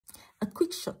A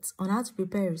quick shot on how to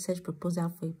prepare a research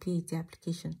proposal for a PhD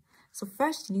application. So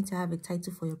first, you need to have a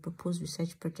title for your proposed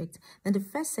research project. Then the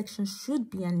first section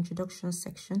should be an introduction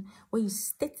section where you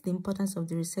state the importance of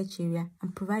the research area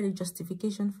and provide a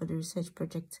justification for the research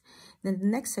project. Then the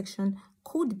next section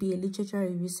could be a literature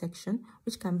review section,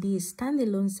 which can be a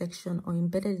standalone section or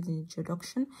embedded in the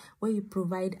introduction, where you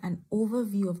provide an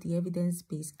overview of the evidence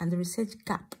base and the research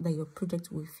gap that your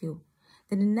project will fill.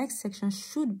 Then the next section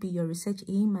should be your research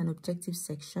aim and objective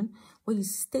section, where you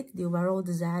state the overall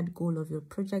desired goal of your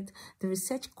project, the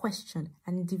research question,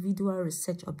 and individual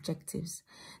research objectives.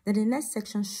 Then the next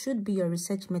section should be your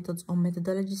research methods or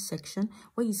methodology section,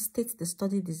 where you state the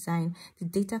study design, the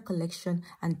data collection,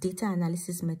 and data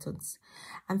analysis methods.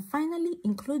 And finally,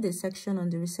 include a section on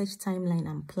the research timeline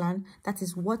and plan, that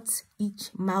is what each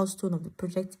milestone of the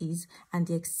project is and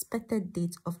the expected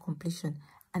date of completion.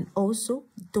 And also,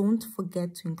 don't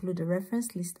forget to include a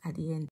reference list at the end.